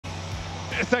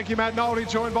Thank you, Matt Nolte,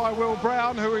 joined by Will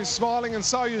Brown, who is smiling, and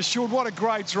so you should. What a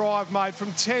great drive, mate.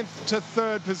 From 10th to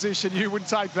 3rd position, you would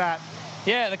take that.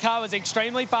 Yeah, the car was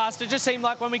extremely fast. It just seemed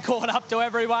like when we caught up to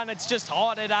everyone, it's just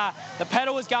hot. The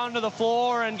pedal was going to the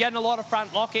floor and getting a lot of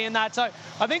front locking and that. So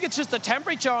I think it's just the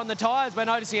temperature on the tyres. We're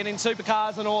noticing it in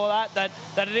supercars and all of that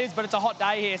it is, but it's a hot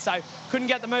day here. So couldn't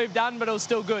get the move done, but it was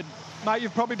still good. Mate,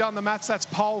 you've probably done the maths. That's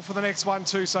pole for the next one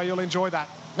too, so you'll enjoy that.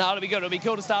 No, it'll be good. It'll be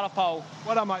cool to start off pole.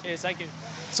 Well done, mate. Yes, thank you.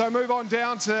 So move on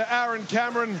down to Aaron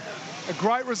Cameron. A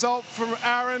great result from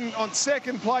Aaron on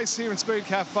 2nd place here in Speed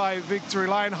Cafe Victory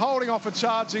Lane, holding off a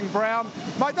charging Brown.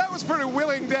 Mate, that was pretty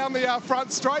willing down the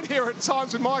front straight here at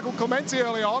times with Michael Clementi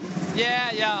early on. Yeah,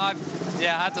 I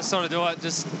had to sort of do it.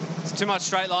 Just it's too much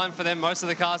straight line for them, most of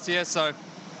the cars here, so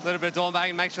a little bit of door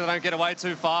banging, make sure they don't get away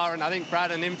too far, and I think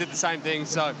Brad and him did the same thing,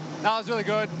 so that was really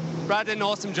good. Brad did an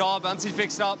awesome job once he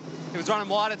fixed up. He was running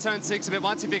wide at turn 6 a bit.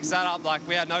 Once he fixed that up, like,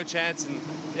 we had no chance, and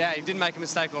yeah, he didn't make a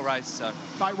mistake all race, so.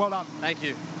 Mate, well done. Thank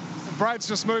you. Brad's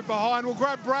just moved behind. We'll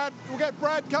grab Brad. We'll get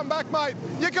Brad. Come back, mate.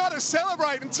 You got to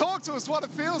celebrate and talk to us what it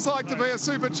feels like to be a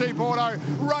Super Cheap Auto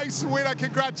race winner.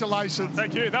 Congratulations.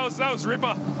 Thank you. That was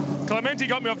ripper. Clementi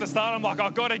got me off the start. I'm like,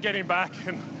 I've got to get him back,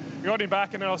 and got him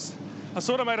back, and I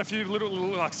sort of made a few little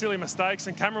like silly mistakes,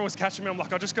 and Cameron was catching me. I'm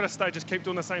like, I just got to stay, just keep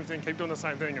doing the same thing,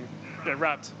 and get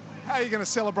wrapped. How are you going to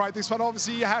celebrate this one?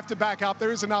 Obviously, you have to back up.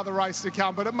 There is another race to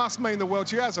come, but it must mean the world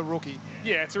to you as a rookie.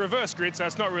 Yeah, it's a reverse grid, so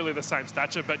it's not really the same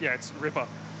stature, but yeah, it's ripper.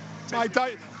 Mate,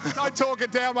 don't talk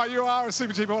it down, mate. You are a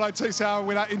Super Cheap Auto TCR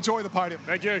winner. Enjoy the podium.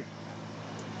 Thank you.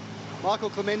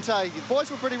 Michael Clementi, the boys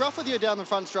were pretty rough with you down the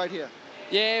front straight here.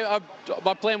 Yeah,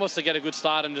 my plan was to get a good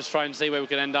start and just try and see where we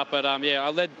could end up. But yeah, I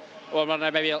led, well, I don't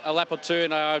know, maybe a lap or two,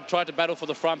 and I tried to battle for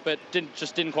the front, but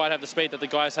didn't quite have the speed that the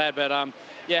guys had. But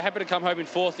yeah, happy to come home in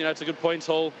 4th. You know, it's a good points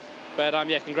haul. But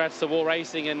yeah, congrats to War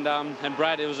Racing and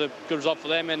Brad. It was a good result for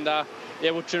them, and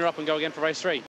yeah, we'll tune her up and go again for race 3.